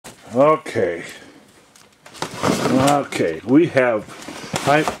Okay. Okay, we have,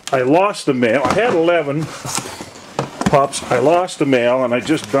 I lost the male. I had 11 pups. I lost the male, and I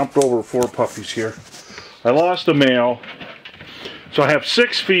just dumped over 4 puppies here. I lost the male. So I have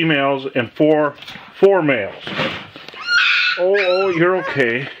 6 females and 4 males. Oh, you're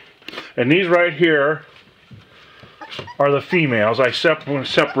okay. And these right here are the females. I'm going to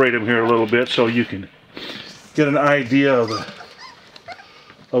separate them here a little bit so you can get an idea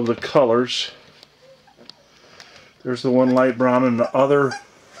of the colors. There's the one light brown, and the other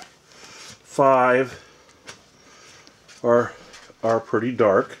 5 are pretty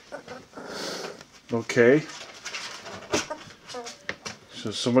dark. Okay.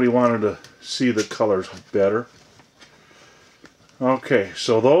 So somebody wanted to see the colors better. Okay,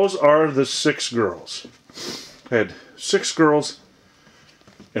 so those are the 6 girls. I had 6 girls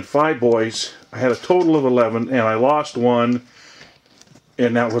and 5 boys. I had a total of 11, and I lost 1,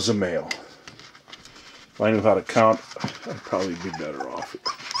 and that was a male. If I knew how to count, I'd probably be better off.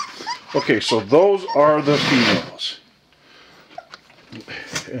 Okay, so those are the females.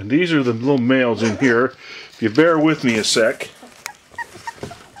 And these are the little males in here. If you bear with me a sec,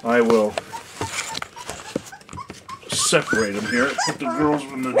 I will separate them here. Put the girls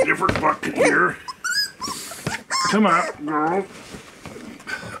in a different bucket here. Come on, girl.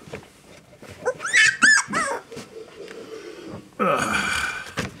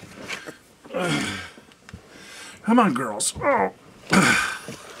 Come on, girls. Oh.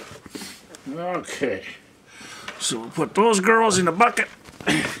 Okay. So we'll put those girls in the bucket.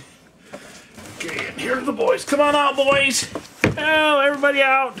 Okay, and here are the boys. Come on out, boys. Oh, everybody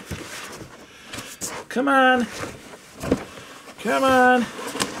out. Come on. Come on.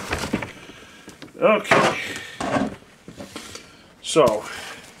 Okay. So,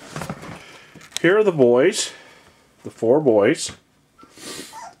 here are the boys. The 4 boys.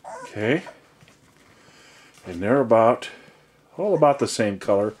 Okay. And they're all about the same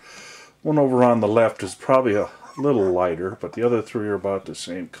color. One over on the left is probably a little lighter, but the other 3 are about the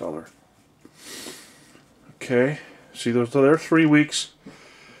same color. Okay. See, they're 3 weeks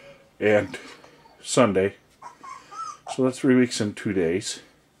and Sunday. So that's 3 weeks and 2 days.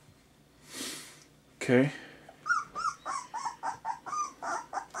 Okay.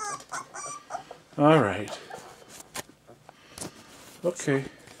 Alright. Okay.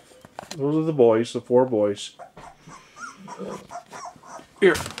 Those are the boys, the 4 boys.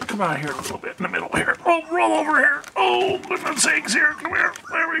 Here, come on here a little bit in the middle here. Oh, roll over here. Oh, goodness sakes, here. Come here.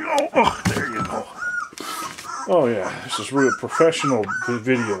 There we go. Oh, there you go. Oh, yeah. This is real professional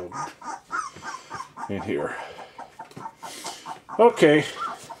video in here. Okay.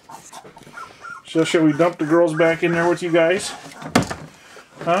 So, shall we dump the girls back in there with you guys?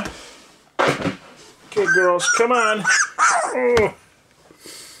 Huh? Okay, girls, come on. Oh.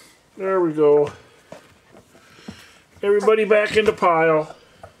 There we go. Everybody back in the pile.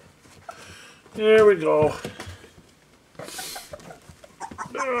 There we go.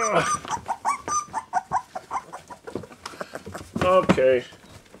 Okay.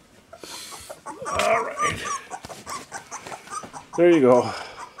 All right. There you go.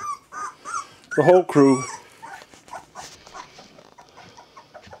 The whole crew.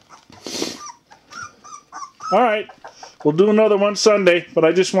 All right. We'll do another one Sunday, but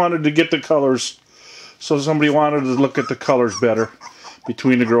I just wanted to get the colors. So somebody wanted to look at the colors better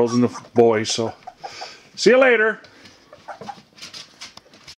between the girls and the boys. So, see you later.